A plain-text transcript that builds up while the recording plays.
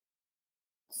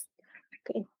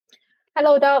Okay.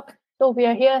 Hello, Doc. So we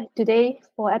are here today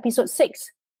for episode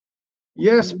 6.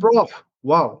 Yes, Prof.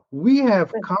 Wow, we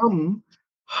have come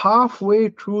halfway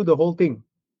through the whole thing.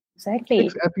 Exactly.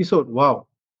 6 episode. Wow,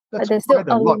 that's There's still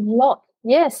quite a lot.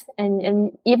 Yes,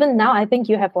 and even now, I think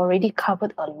you have already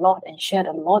covered a lot and shared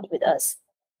a lot with us.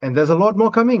 And there's a lot more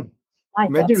coming. My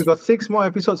Imagine we thoughts. got 6 more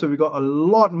episodes, so we got a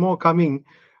lot more coming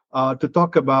to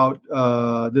talk about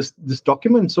this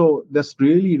document. So that's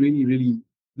really,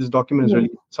 this document is really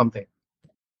something.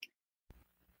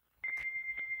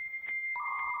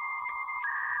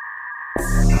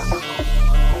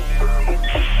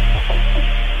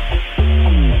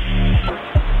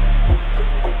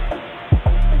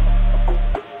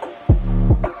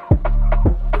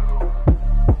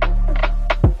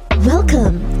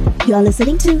 Welcome. You are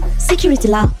listening to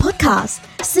SecurityLAH Podcast,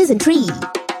 Season 3.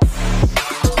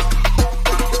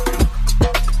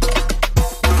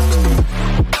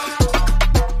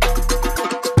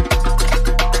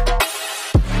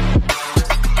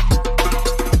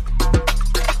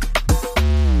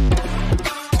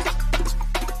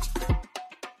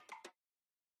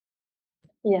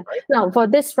 Yeah. Now, for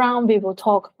this round, we will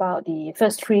talk about the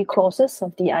first 3 clauses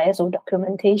of the ISO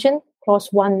documentation, clause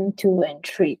 1, 2, and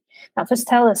 3. Now, first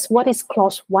tell us, what is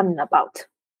clause 1 about?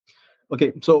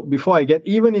 Okay, so before I get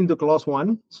even into clause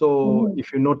 1, so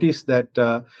if you notice that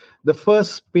the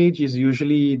first page is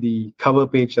usually the cover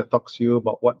page that talks to you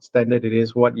about what standard it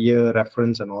is, what year,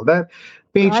 reference, and all that.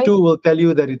 Page 2 will tell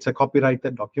you that it's a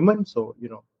copyrighted document. So,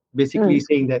 basically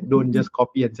saying that don't just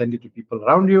copy and send it to people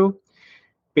around you.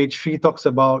 Page 3 talks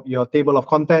about your table of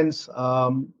contents.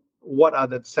 What are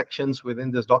the sections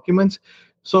within this document?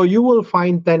 So you will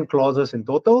find 10 clauses in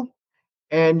total.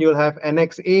 And you'll have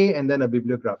Annex A and then a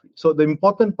bibliography. So the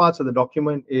important parts of the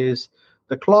document is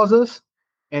the clauses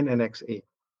and Annex A,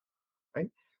 right?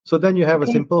 So then you have a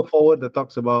simple forward that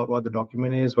talks about what the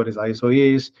document is, what is ISO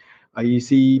is,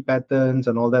 IEC patterns,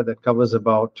 and all that covers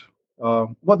about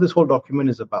what this whole document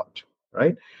is about,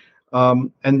 right?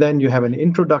 And then you have an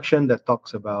introduction that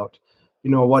talks about,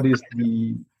 what is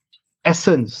the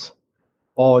essence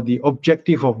or the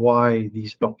objective of why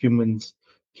these documents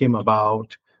came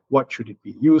about, what should it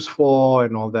be used for,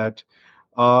 and all that.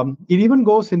 It even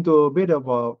goes into a bit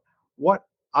of what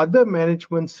other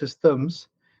management systems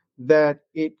that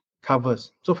it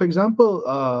covers. So, for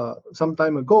example, some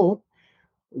time ago,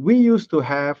 we used to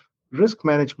have risk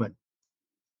management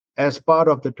as part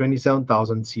of the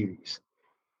 27,000 series.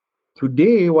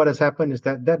 Today, what has happened is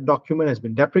that document has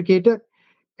been deprecated,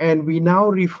 and we now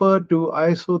refer to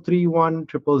ISO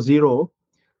 31000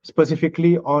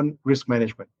 specifically on risk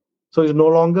management. So it's no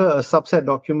longer a subset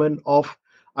document of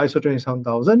ISO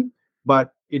 27000,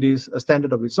 but it is a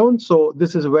standard of its own. So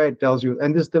this is where it tells you,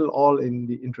 and this is still all in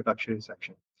the introductory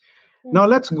section. Now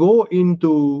let's go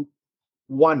into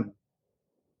 1,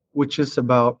 which is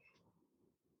about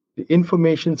the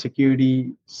information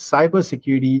security, cyber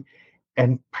security,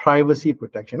 and privacy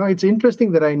protection. Now, it's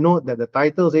interesting that I note that the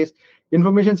title says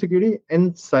information security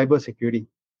and cyber security,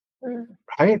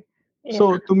 right? Yeah.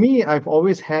 So to me, I've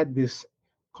always had this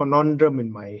conundrum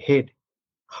in my head.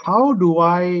 How do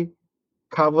I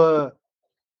cover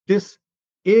this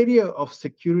area of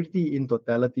security in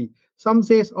totality? Some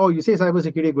says, oh, you say cyber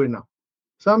security, good enough.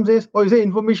 Some says, oh, you say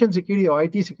information security or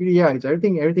IT security. Yeah, it's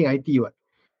everything IT. What?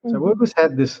 So I've always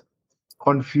had this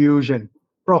confusion.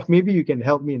 Prof, maybe you can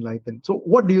help me enlighten. So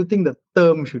what do you think the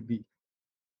term should be?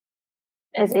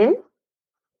 As in?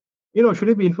 Should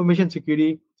it be information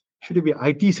security? Should it be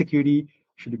IT security?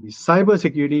 Should it be cyber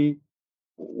security?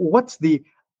 What's the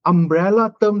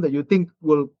umbrella term that you think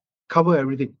will cover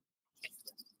everything?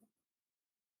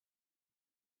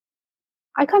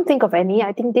 I can't think of any.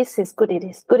 I think this is good. It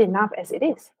is good enough as it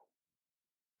is.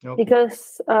 Okay.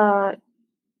 Because, I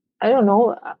don't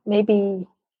know, maybe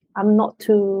I'm not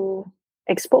too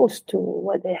exposed to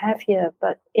what they have here,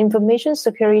 but information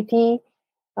security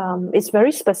is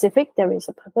very specific. There is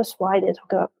a purpose why they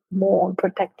talk about more on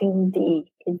protecting the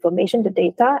information, the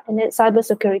data, and then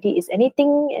cybersecurity is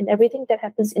anything and everything that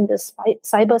happens in the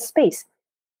cyberspace.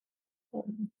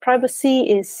 Privacy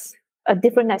is a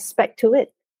different aspect to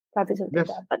it. Privacy, yes.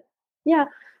 Data, but yeah.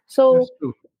 So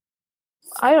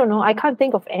I don't know. I can't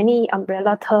think of any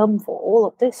umbrella term for all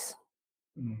of this.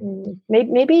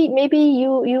 Maybe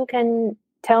you can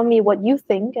tell me what you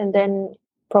think, and then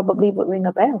probably would ring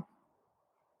a bell.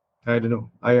 I don't know.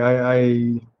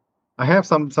 I have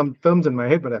some terms in my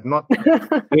head, but I've not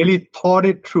really thought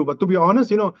it through. But to be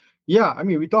honest,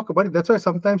 we talk about it. That's why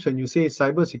sometimes when you say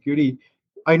cybersecurity,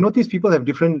 I notice people have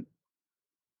different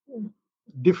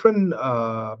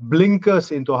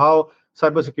blinkers into how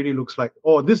cybersecurity looks like.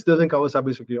 Or this doesn't cover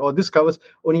cybersecurity. Or this covers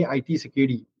only IT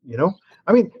security.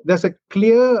 I mean, there's a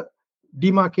clear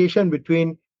demarcation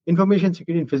between information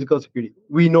security and physical security.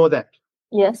 We know that.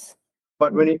 Yes.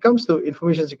 But when it comes to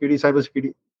information security,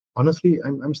 cybersecurity, honestly,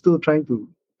 I'm still trying to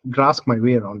grasp my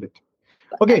way around it.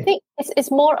 Okay. I think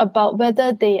it's more about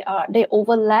whether they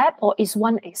overlap, or is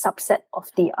one a subset of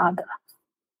the other.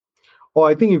 Or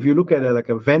I think if you look at like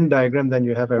a Venn diagram, then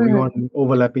you have everyone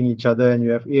overlapping each other, and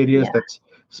you have areas that's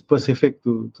specific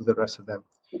to the rest of them.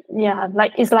 Yeah,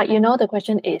 the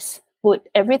question is, would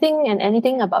everything and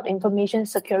anything about information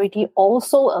security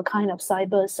also a kind of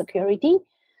cyber security?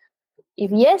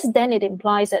 If yes, then it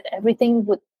implies that everything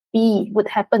would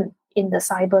happen in the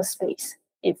cyberspace.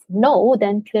 If no,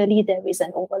 then clearly there is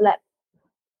an overlap.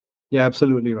 Yeah,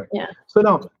 absolutely right. Yeah. So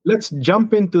now let's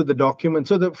jump into the document.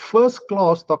 So the first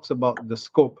clause talks about the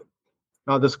scope.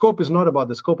 Now the scope is not about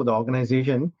the scope of the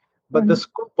organization, but the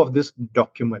scope of this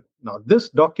document. Now this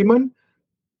document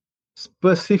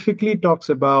specifically talks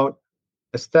about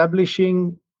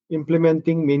establishing,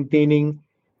 implementing, maintaining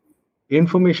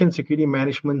information security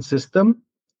management system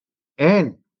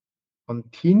and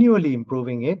continually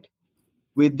improving it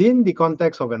within the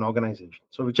context of an organization.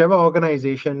 So whichever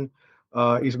organization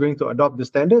is going to adopt the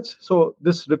standards, so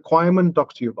this requirement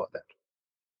talks to you about that.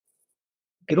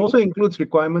 It also includes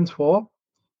requirements for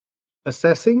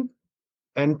assessing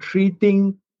and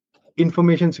treating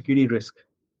information security risk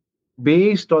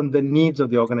based on the needs of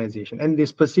the organization. And they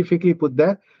specifically put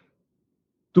that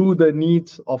to the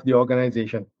needs of the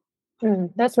organization.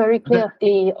 That's very clear.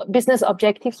 The business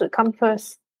objectives would come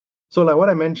first. So like what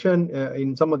I mentioned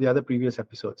in some of the other previous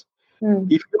episodes,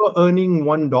 if you're earning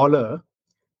 $1,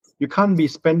 you can't be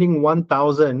spending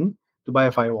 1,000 to buy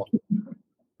a firewall,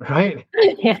 right?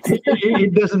 Yes.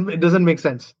 It doesn't make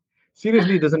sense.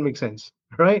 Seriously, it doesn't make sense,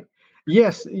 right?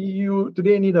 Yes, you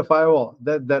today need a firewall.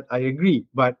 That I agree,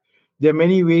 but there are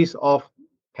many ways of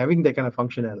having that kind of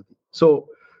functionality. So,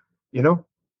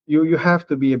 you have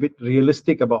to be a bit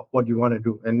realistic about what you want to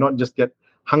do and not just get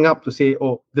hung up to say,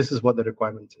 oh, this is what the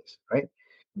requirement is, right?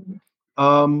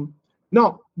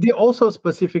 Now, they also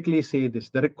specifically say this.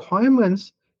 The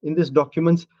requirements in these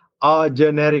documents are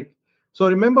generic. So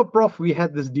remember, Prof, we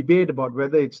had this debate about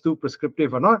whether it's too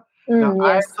prescriptive or not. Now,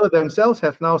 Yes. ISO themselves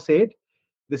have now said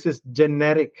this is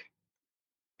generic.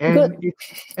 And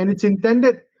it's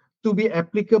intended to be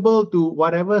applicable to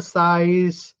whatever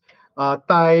size,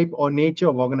 type, or nature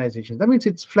of organizations. That means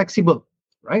it's flexible,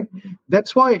 right?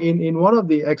 That's why in one of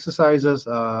the exercises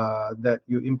that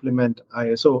you implement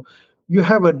ISO, you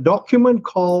have a document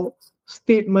called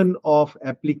Statement of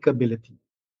Applicability.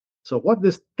 So what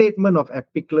this Statement of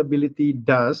Applicability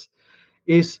does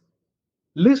is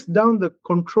list down the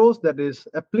controls that is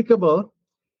applicable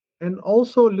and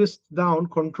also list down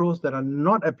controls that are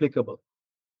not applicable.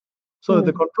 So if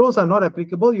the controls are not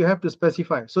applicable, you have to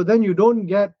specify. So then you don't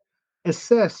get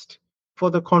assessed for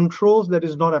the controls that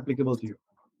is not applicable to you.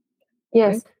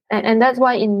 Yes. Right? And that's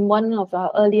why in one of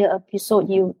our earlier episodes,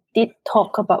 you did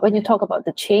talk about, when you talk about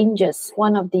the changes,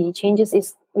 one of the changes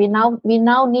is we now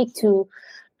need to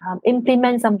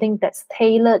implement something that's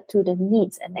tailored to the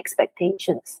needs and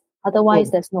expectations.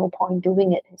 Otherwise, there's no point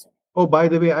doing it. Oh, by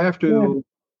the way, I have to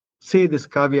say this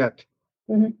caveat.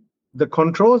 The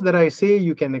controls that I say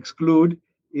you can exclude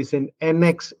is in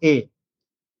Annex A.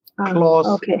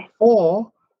 Clause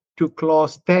 4 to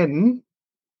Clause 10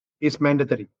 is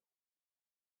mandatory.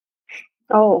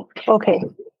 Oh, okay.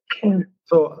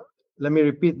 So let me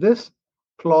repeat this.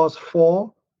 Clause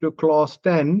 4 to Clause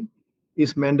 10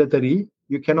 is mandatory.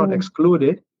 You cannot exclude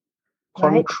it.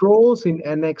 Controls in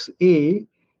Annex A,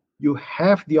 you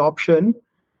have the option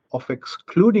of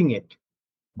excluding it.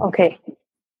 Okay.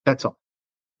 That's all.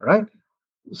 Right?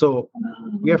 So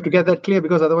we have to get that clear,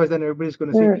 because otherwise then everybody's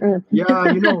going to say,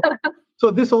 yeah,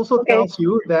 So this also tells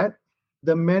you that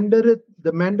the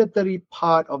mandatory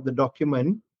part of the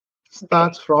document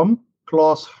starts from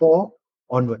Clause 4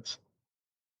 onwards.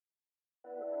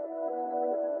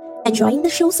 Enjoying the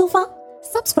show so far?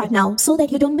 Subscribe now so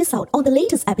that you don't miss out on the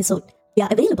latest episode. We are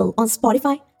available on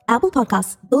Spotify, Apple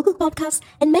Podcasts, Google Podcasts,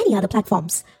 and many other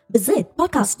platforms. Visit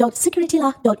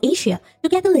podcast.securitylah.asia to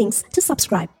get the links to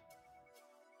subscribe.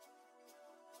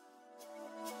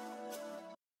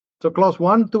 So clause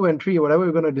 1, 2, and 3, whatever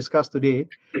we're going to discuss today,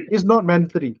 is not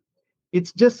mandatory.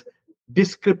 It's just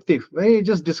descriptive. Right? It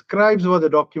just describes what the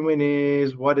document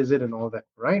is, what is it, and all that,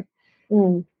 right?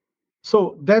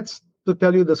 So that's to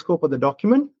tell you the scope of the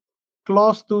document.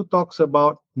 Clause 2 talks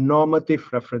about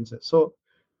normative references. So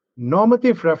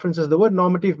normative references, the word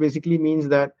normative basically means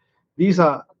that these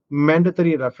are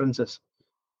mandatory references,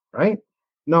 right?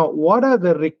 Now, what are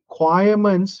the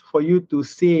requirements for you to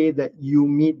say that you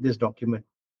meet this document?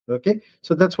 Okay,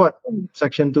 so that's what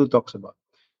section 2 talks about.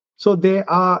 So there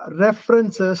are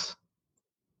references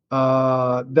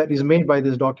that is made by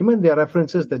this document. There are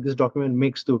references that this document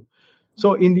makes to.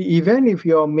 So in the event, if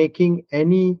you're making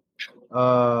any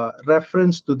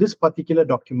reference to this particular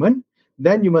document,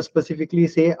 then you must specifically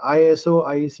say ISO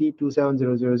IEC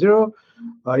 27000,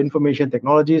 information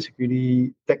technology,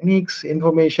 security techniques,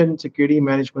 information security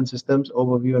management systems,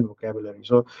 overview and vocabulary.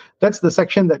 So that's the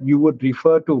section that you would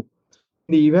refer to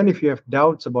in the event if you have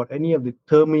doubts about any of the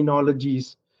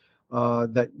terminologies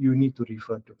that you need to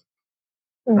refer to.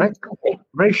 Right? Okay.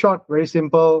 Very short, very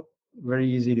simple, very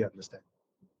easy to understand.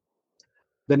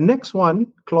 The next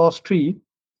one, clause 3,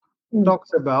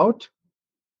 talks about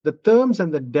the terms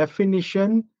and the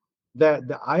definition that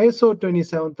the ISO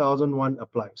 27001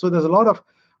 apply. So there's a lot of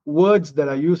words that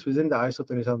are used within the ISO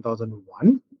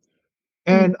 27001.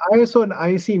 And ISO and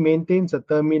IEC maintains a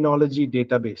terminology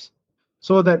database.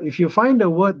 So that if you find a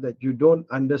word that you don't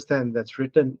understand that's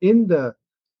written in the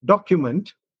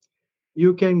document,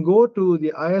 you can go to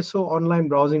the ISO online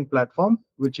browsing platform,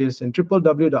 which is in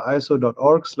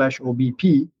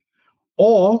www.iso.org/OBP,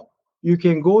 or you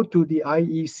can go to the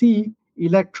IEC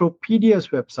Electropedia's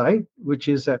website, which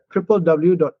is at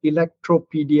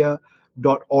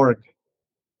www.electropedia.org.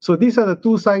 So these are the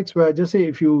two sites where I just say,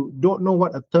 if you don't know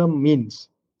what a term means,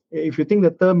 if you think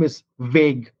the term is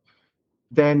vague,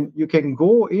 then you can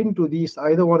go into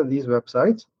either one of these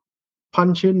websites,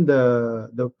 punch in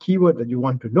the keyword that you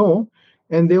want to know,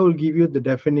 and they will give you the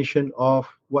definition of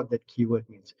what that keyword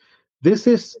means. This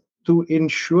is to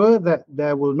ensure that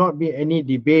there will not be any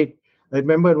debate. I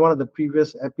remember in one of the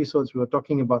previous episodes, we were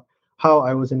talking about how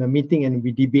I was in a meeting and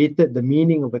we debated the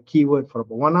meaning of a keyword for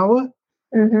about 1 hour.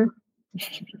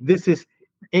 This is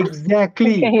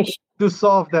exactly to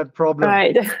solve that problem.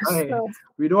 Right.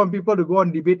 We don't want people to go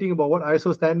on debating about what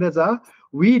ISO standards are.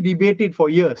 We debated for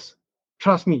years.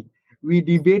 Trust me, we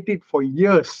debated for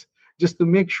years just to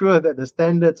make sure that the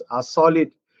standards are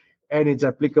solid and it's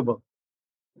applicable.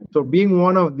 So being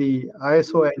one of the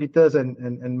ISO editors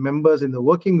and members in the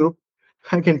working group,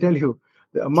 I can tell you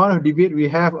the amount of debate we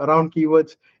have around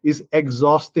keywords is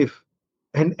exhaustive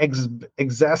and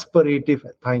exasperative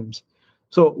at times.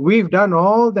 So we've done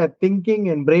all that thinking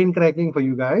and brain cracking for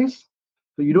you guys.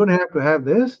 So you don't have to have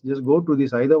this. Just go to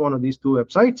either one of these two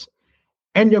websites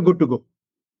and you're good to go.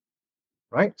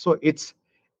 Right? So it's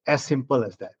as simple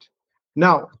as that.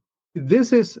 Now,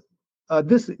 this is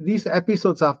these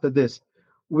episodes after this,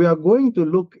 we are going to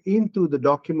look into the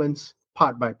documents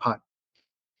part by part.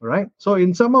 Right? So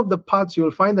in some of the parts, you'll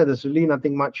find that there's really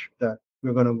nothing much that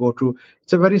we're going to go through.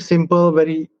 It's a very simple,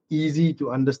 very easy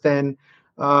to understand.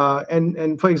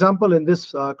 And for example, in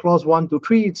this clause 1 to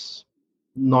 3, it's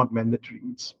not mandatory.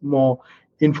 It's more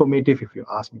informative, if you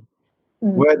ask me.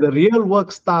 Where the real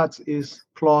work starts is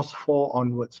clause 4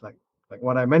 onwards. Like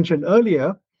what I mentioned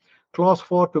earlier, clause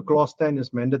 4 to clause 10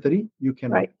 is mandatory. You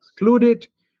can exclude it.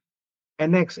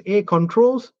 Annex A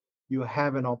controls, you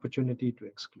have an opportunity to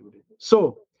exclude it.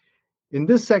 So in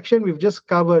this section, we've just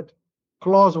covered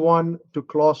clause 1 to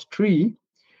clause 3.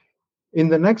 In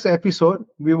the next episode,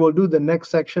 we will do the next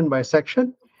section by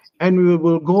section, and we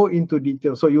will go into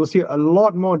detail. So you'll see a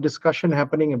lot more discussion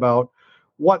happening about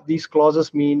what these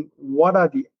clauses mean, what are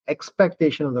the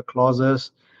expectations of the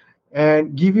clauses,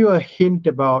 and give you a hint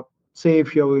about, say,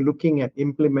 if you're looking at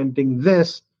implementing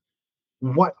this,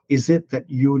 what is it that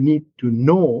you need to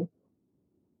know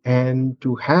and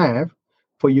to have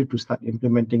for you to start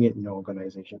implementing it in your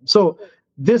organization. So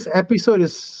this episode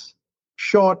is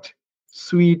short,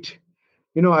 sweet.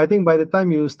 I think by the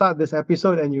time you start this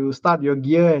episode and you start your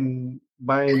gear, and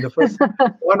by the first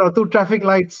 1 or 2 traffic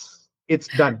lights, it's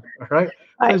done. Right?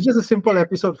 So it's just a simple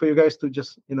episode for you guys to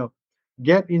just,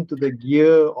 get into the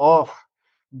gear of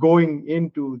going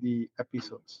into the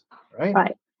episodes.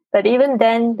 Right? But even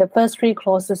then, the first 3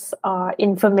 clauses are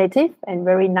informative and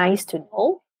very nice to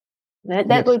know.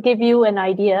 That will give you an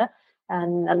idea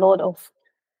and a lot of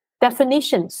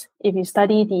definitions if you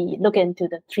look into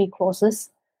the 3 clauses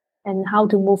and how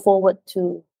to move forward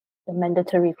to the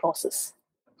mandatory clauses.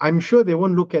 I'm sure they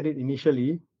won't look at it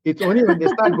initially. It's only when they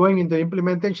start going into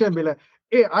implementation and be like,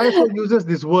 hey, ISO uses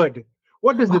this word.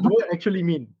 What does this word actually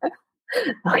mean?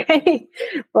 Okay.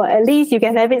 Well, at least you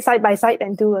can have it side by side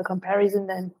and do a comparison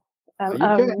then.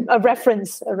 A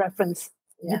reference.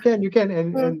 Yeah. You can,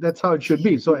 and that's how it should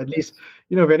be. So at least,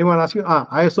 if anyone asks you,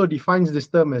 ISO defines this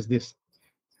term as this.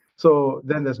 So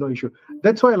then there's no issue.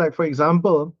 That's why, like, for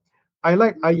example, I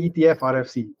like IETF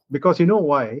RFC because you know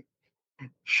why?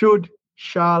 Should,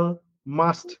 shall,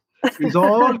 must. is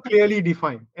all clearly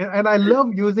defined. And I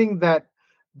love using that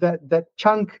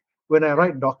chunk when I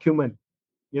write document.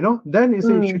 Then you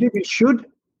say, should it be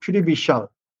should it be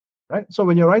shall? Right? So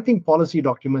when you're writing policy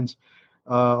documents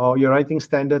or you're writing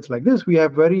standards like this, we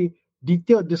have very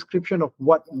detailed description of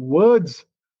what words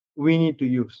we need to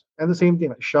use. And the same thing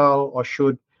like shall or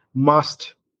should,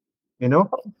 must,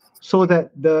 so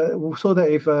that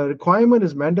if a requirement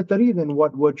is mandatory, then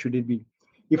what word should it be?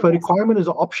 If a requirement is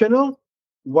optional,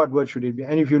 what word should it be?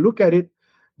 And if you look at it,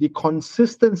 the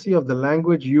consistency of the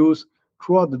language used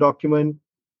throughout the document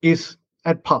is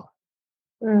at par.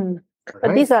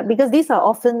 But these are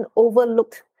often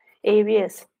overlooked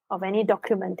areas of any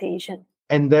documentation.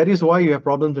 And that is why you have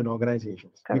problems in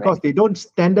organizations. Correct. Because they don't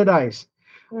standardize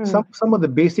some of the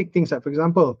basic things. Like, for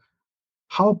example,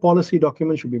 how policy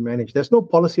documents should be managed. There's no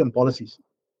policy on policies,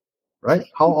 right?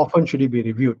 How often should it be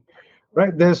reviewed,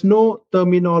 right? There's no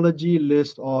terminology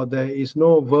list or there is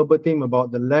no verbatim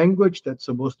about the language that's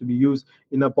supposed to be used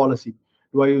in a policy.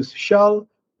 Do I use shall?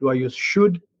 Do I use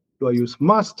should? Do I use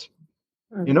must?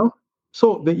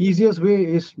 So the easiest way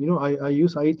is, I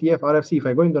use IETF, RFC. If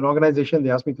I go into an organization, they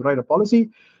ask me to write a policy.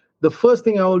 The first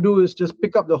thing I will do is just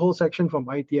pick up the whole section from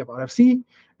IETF, RFC,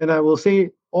 and I will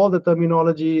say all the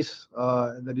terminologies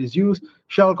that is used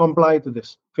shall comply to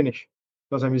this. Finish.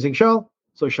 Because I'm using shall,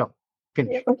 so shall.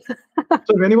 Finish.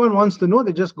 So if anyone wants to know,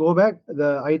 they just go back.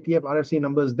 The IETF, RFC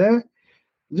number is there.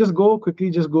 Just go quickly,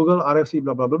 just Google RFC,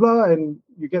 blah, blah, blah, blah, and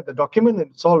you get the document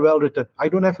and it's all well written. I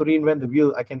don't have to reinvent the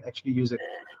wheel. I can actually use it.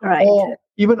 Right. Or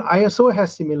even ISO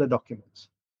has similar documents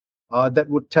that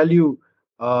would tell you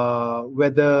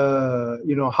whether,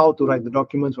 how to write the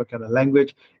documents, what kind of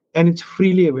language, and it's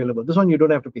freely available. This one you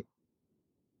don't have to pay.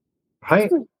 Right?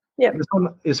 Yeah. This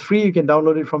one is free. You can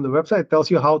download it from the website. It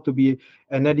tells you how to be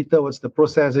an editor, what's the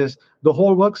process is. The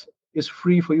whole works is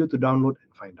free for you to download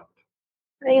and find out.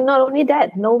 And not only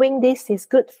that, knowing this is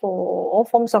good for all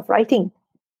forms of writing.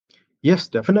 Yes,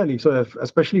 definitely. So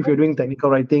especially if you're doing technical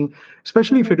writing,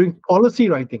 especially if you're doing policy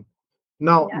writing,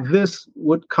 now this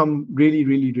would come really,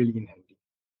 really, really in handy.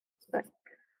 Right.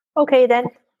 Okay, then.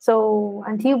 So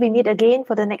until we meet again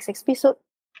for the next episode.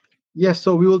 Yes,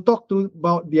 so we will talk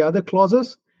about the other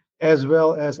clauses as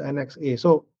well as Annex A.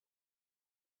 So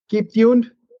keep tuned.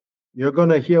 You're going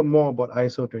to hear more about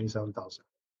ISO 27000.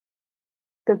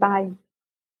 Goodbye.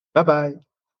 Bye-bye.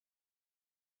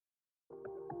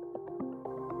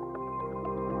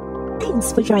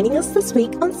 Thanks for joining us this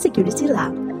week on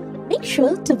SecurityLAH. Make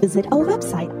sure to visit our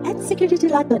website at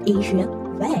securitylah.asia,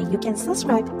 where you can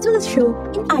subscribe to the show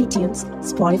in iTunes,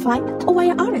 Spotify, or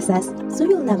via RSS so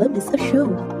you'll never miss a show.